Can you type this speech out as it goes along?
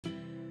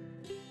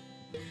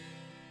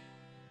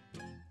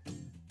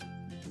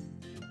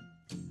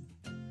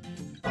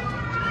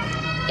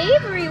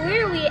Avery,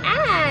 where are we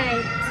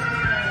at?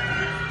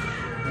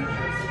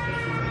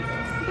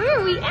 Where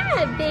are we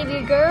at,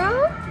 baby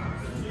girl?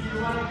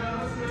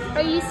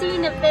 Are you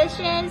seeing the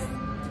fishes?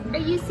 Are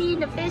you seeing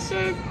the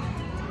fishes?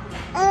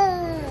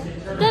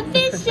 The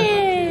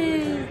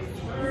fishes!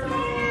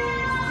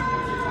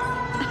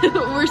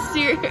 We're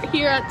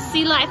here at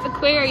Sea Life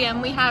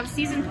Aquarium. We have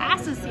season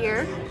passes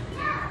here.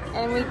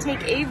 And we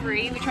take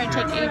Avery. We try to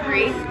take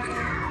Avery.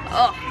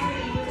 Oh,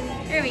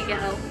 there we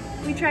go.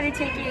 We try to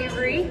take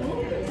Avery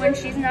when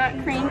she's not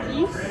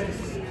cranky.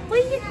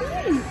 What do you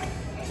think?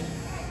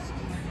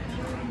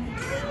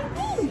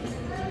 What do you think?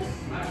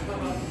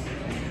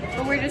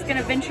 But we're just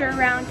gonna venture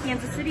around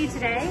Kansas City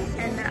today,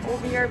 and that will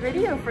be our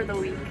video for the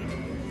week.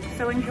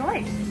 So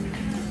enjoy.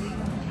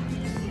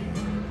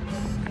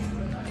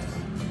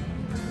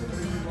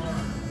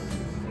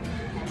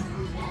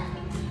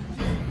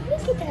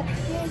 Look at that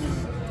baby.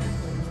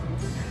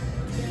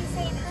 Are you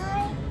saying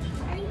hi?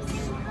 Are you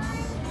saying hi?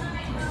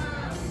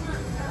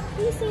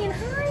 Are you saying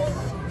hi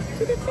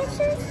to the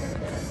fishes?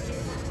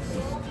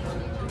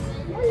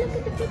 Oh, look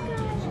at the big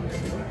guy.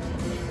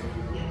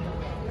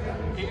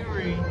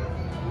 Avery.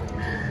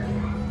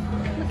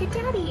 Look at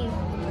Daddy.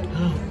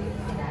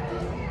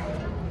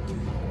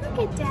 Look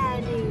at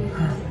Daddy.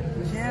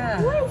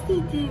 Yeah. What is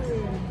he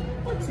doing?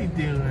 What's he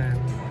doing?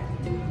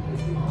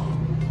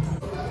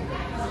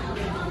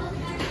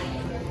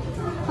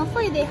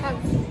 Hopefully they have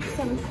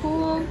some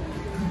cool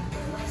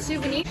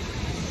souvenirs.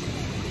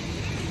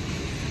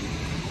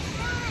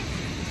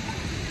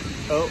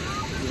 Oh,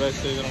 did I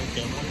say that on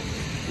camera?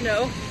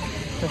 No.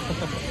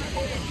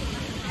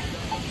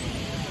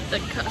 The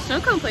snow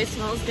cone place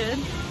smells good.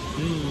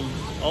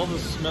 All the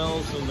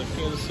smells in the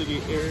Kansas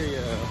City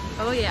area.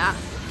 Oh yeah,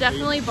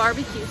 definitely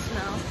barbecue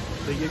smell.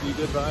 They give you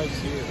good vibes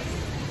here.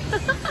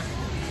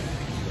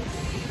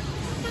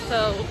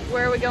 So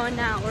where are we going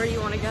now? Where do you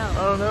want to go? I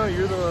don't know.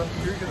 You're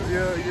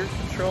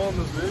controlling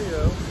this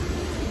video.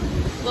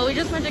 Well, we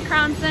just went to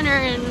Crown Center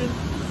and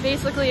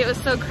basically it was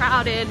so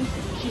crowded.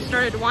 She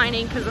started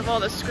whining because of all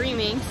the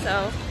screaming.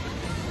 So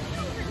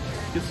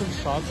Get some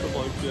shots of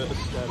like the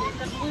aesthetics.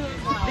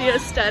 the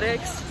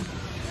aesthetics.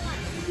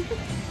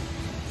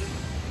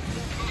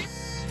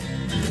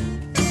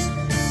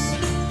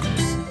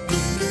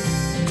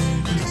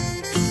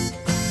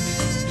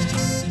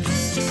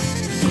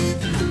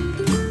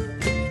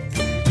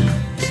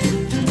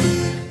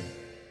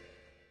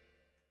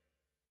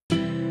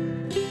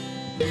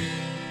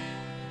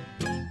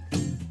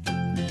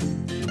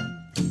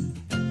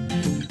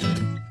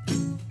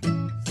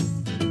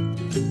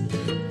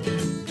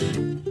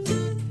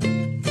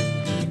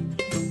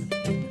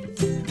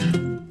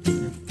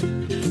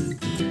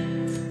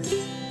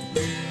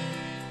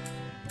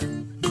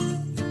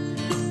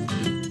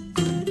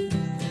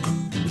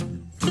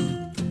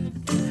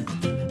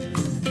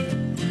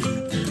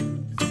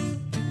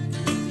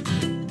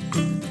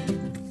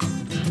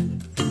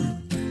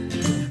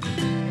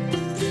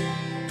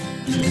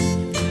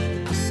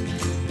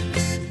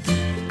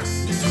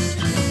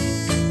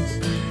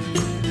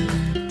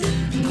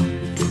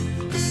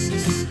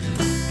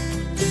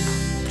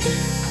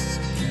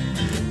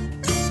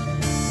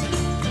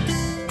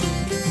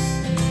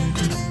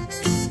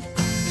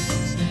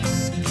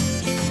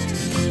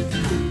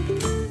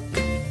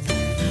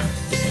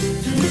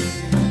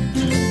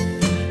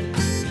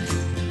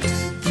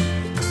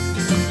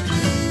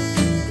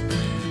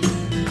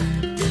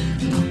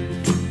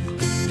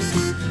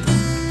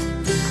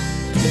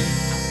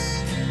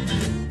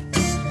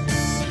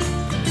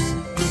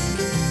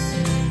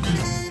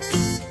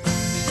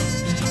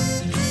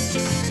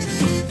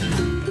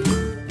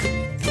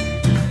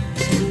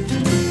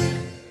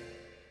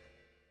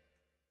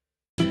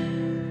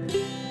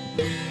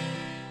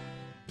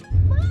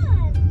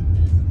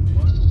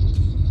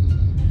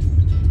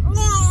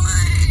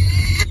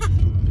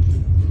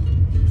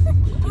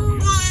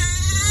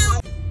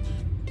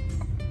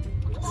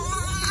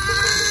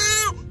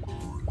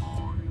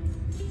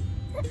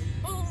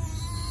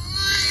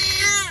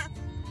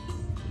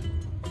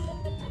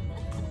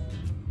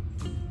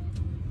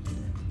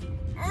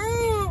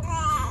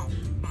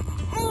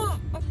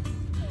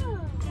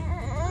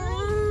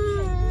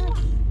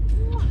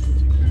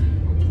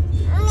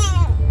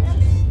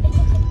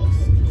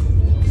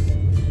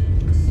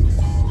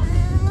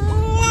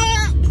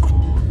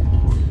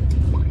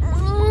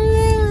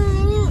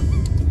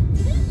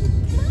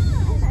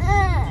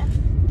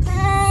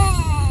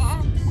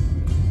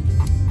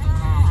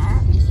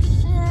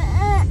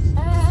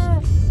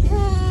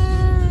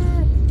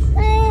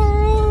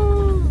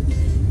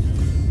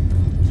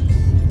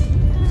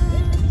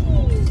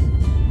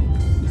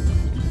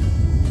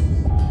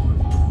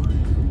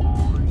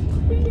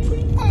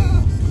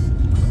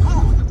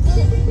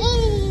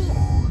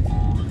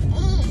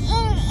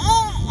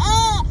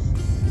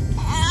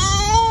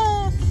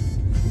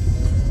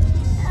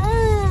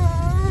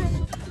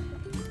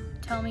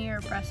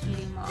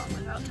 breastfeeding mom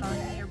without telling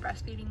me you're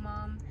breastfeeding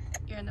mom.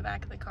 You're in the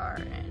back of the car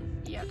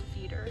and you have to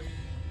feed her.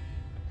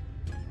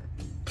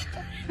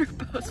 Her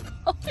both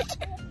falling.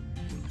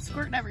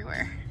 squirting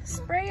everywhere.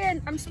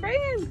 Spraying, I'm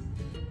spraying.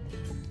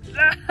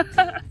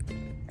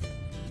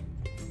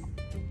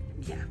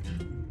 Yeah,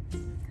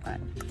 but,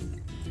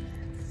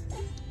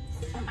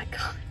 oh my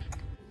God.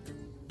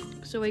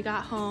 So we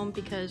got home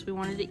because we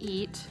wanted to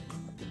eat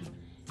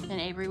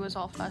and Avery was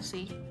all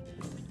fussy.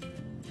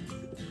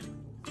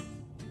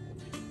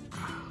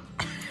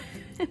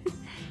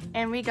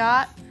 And we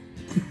got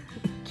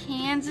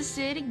Kansas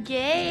City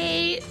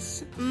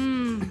Gates.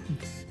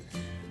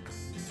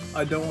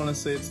 I don't want to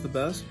say it's the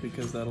best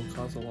because that'll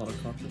cause a lot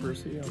of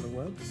controversy on the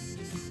web.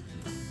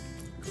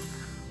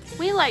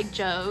 We like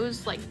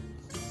Joe's, like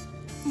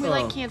we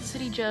like Kansas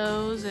City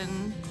Joe's,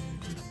 and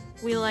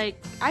we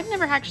like, I've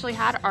never actually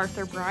had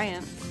Arthur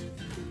Bryant's.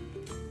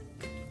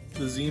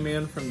 The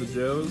Z-Man from the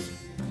Joe's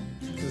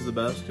is the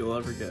best you'll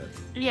ever get.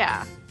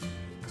 Yeah.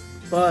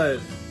 But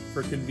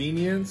for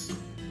convenience,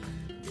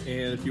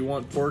 and if you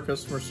want poor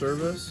customer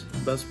service,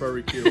 best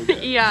barbecue you'll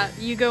get. Yeah,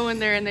 you go in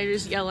there and they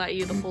just yell at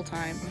you the whole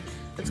time.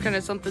 It's kind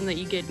of something that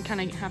you kind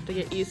of have to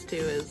get used to,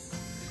 is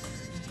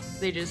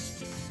they just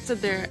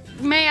sit there,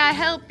 may I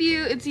help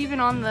you? It's even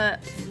on the,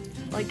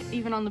 like,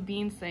 even on the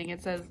beans thing,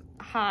 it says,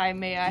 hi,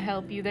 may I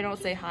help you? They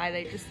don't say hi,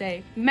 they just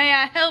say, may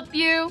I help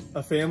you?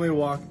 A family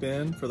walked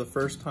in for the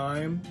first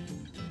time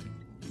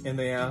and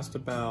they asked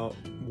about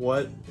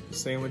what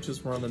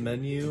sandwiches were on the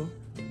menu,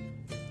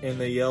 and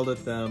they yelled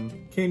at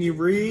them, can you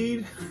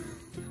read?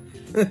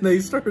 And they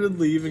started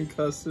leaving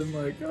cussing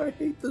like, I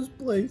hate this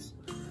place.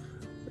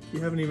 You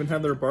haven't even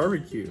had their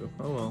barbecue.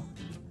 Oh well.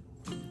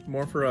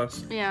 More for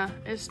us. Yeah,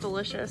 it's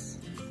delicious.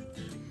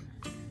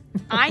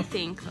 I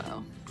think,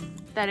 though,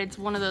 that it's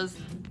one of those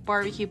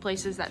barbecue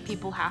places that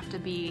people have to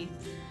be...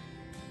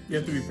 You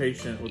have to be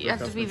patient with You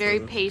have to be very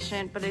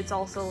patient, but it's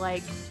also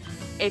like,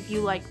 if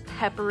you like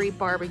peppery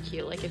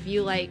barbecue, like if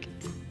you like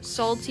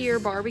saltier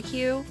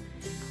barbecue,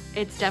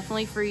 it's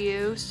definitely for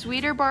you.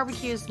 Sweeter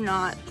barbecue is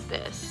not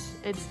this.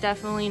 It's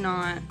definitely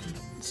not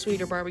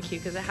sweeter barbecue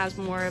because it has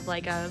more of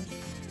like a...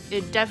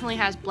 It definitely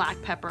has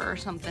black pepper or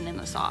something in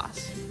the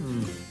sauce.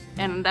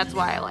 And that's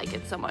why I like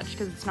it so much,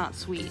 because it's not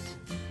sweet.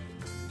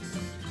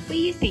 What do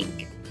you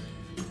think?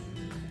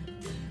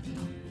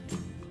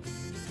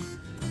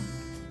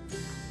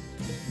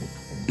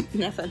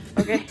 Nothing.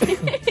 Okay.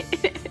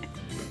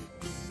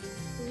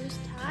 Who's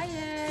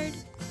tired?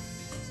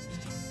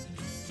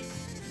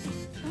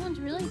 Someone's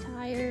really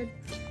tired.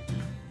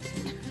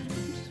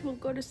 Just won't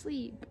go to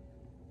sleep.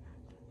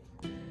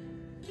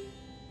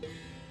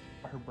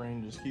 Her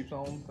brain just keeps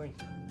on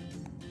thinking.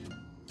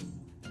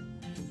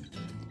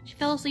 She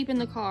fell asleep in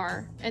the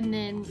car, and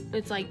then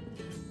it's like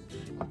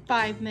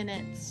 5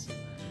 minutes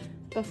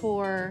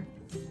before,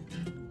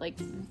 like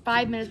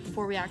 5 minutes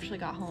before we actually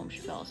got home,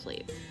 she fell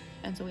asleep.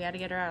 And so we had to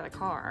get her out of the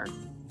car.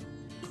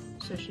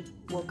 So she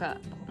woke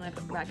up, and I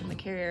put her back in the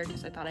carrier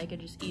because I thought I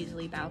could just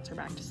easily bounce her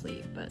back to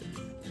sleep. But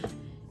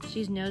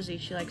she's nosy.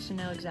 She likes to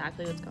know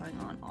exactly what's going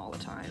on all the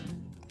time.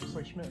 Just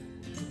like Schmidt.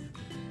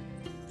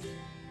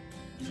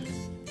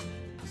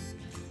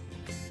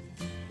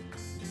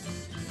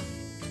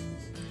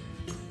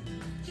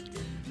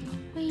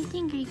 What do you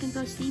think? Are you gonna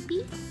go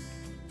sleepy?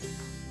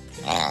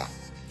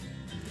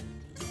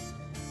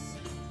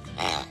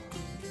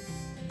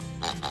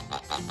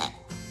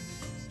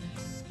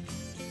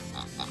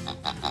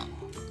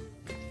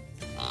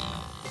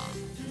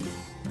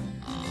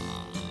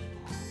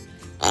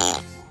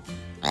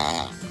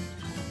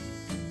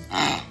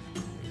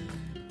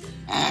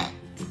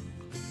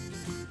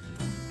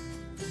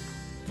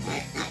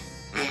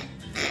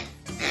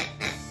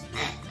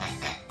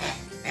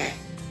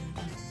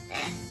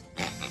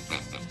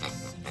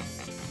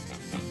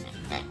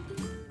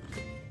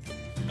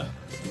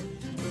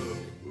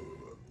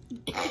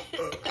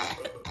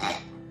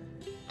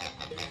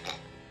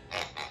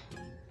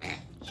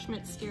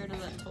 Schmidt's scared of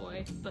that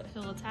toy, but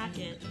he'll attack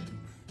it.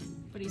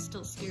 But he's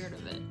still scared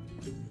of it.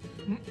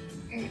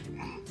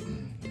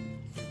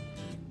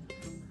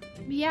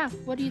 Yeah,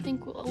 what do you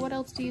think? What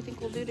else do you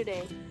think we'll do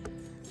today?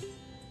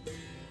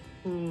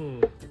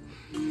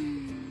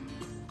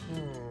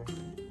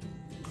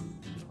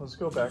 Let's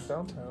go back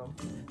downtown.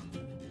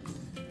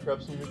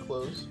 Grab some new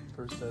clothes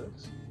for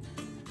aesthetics.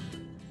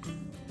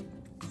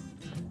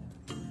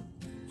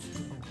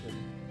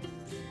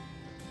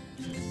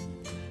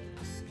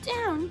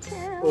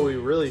 Downtown. What we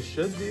really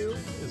should do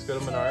is go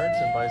to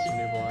Menards and buy some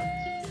new blinds.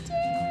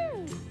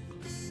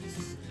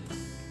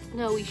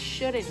 No, we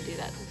shouldn't do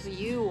that. That's what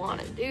you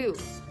want to do.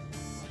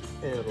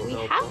 It'll We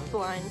help have them.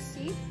 blinds,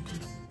 see?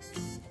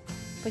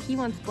 But he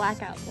wants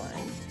blackout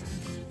blinds.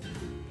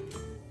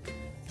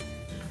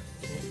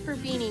 For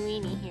Beanie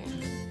Weenie here.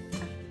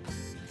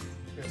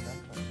 Good,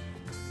 that's fine.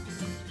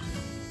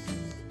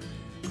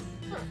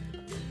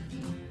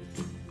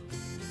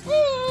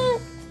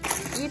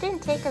 You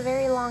didn't take a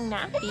very long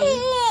nap,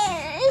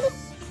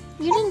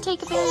 You didn't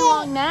take a very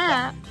long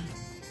nap.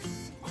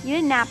 You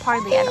didn't nap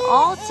hardly at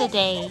all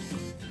today.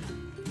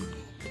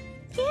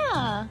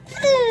 Yeah.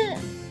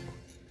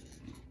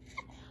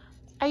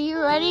 Are you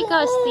ready to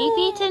go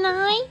sleepy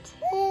tonight?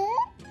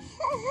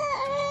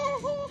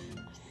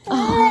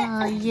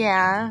 Oh,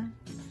 yeah.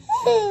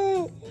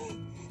 Are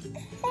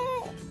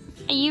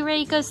you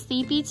ready to go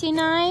sleepy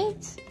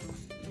tonight?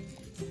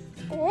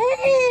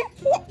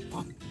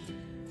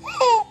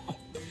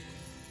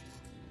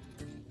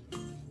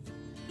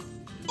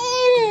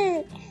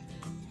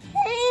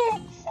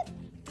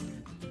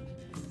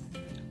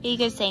 You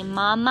can say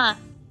mama.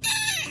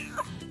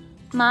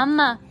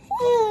 Mama.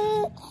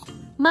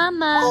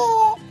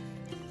 Mama.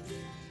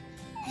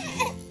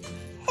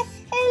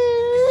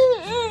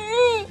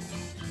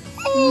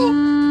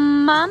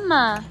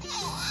 Mama.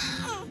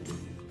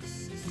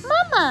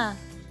 Mama.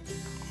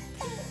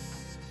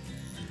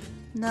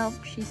 Nope,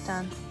 she's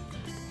done.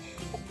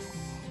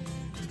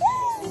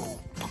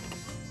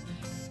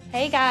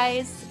 Hey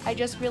guys, I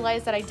just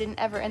realized that I didn't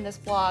ever end this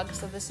vlog,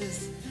 so this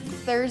is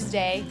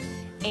Thursday,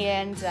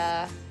 and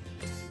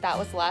that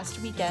was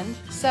last weekend.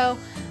 So,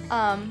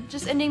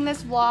 just ending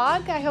this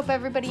vlog. I hope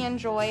everybody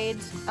enjoyed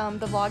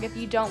the vlog. If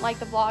you don't like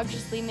the vlog,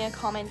 just leave me a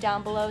comment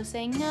down below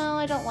saying, no,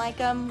 I don't like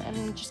them,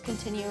 and just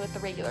continue with the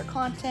regular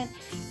content.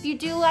 If you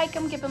do like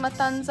them, give them a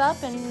thumbs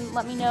up and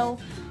let me know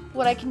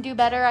what I can do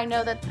better. I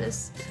know that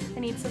I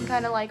need some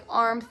kind of like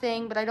arm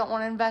thing, but I don't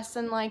want to invest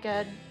in like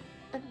a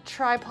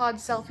tripod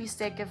selfie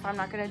stick if I'm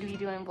not going to be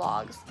doing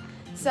vlogs.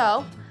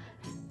 So,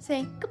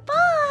 say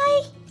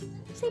goodbye.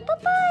 Say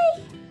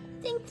bye-bye.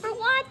 Thanks for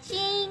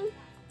watching.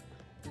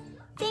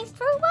 Thanks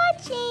for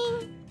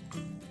watching.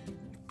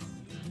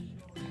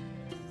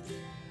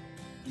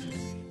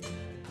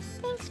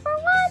 Thanks for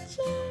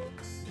watching.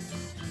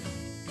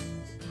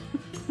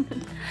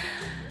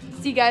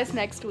 See you guys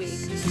next week.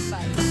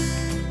 Bye.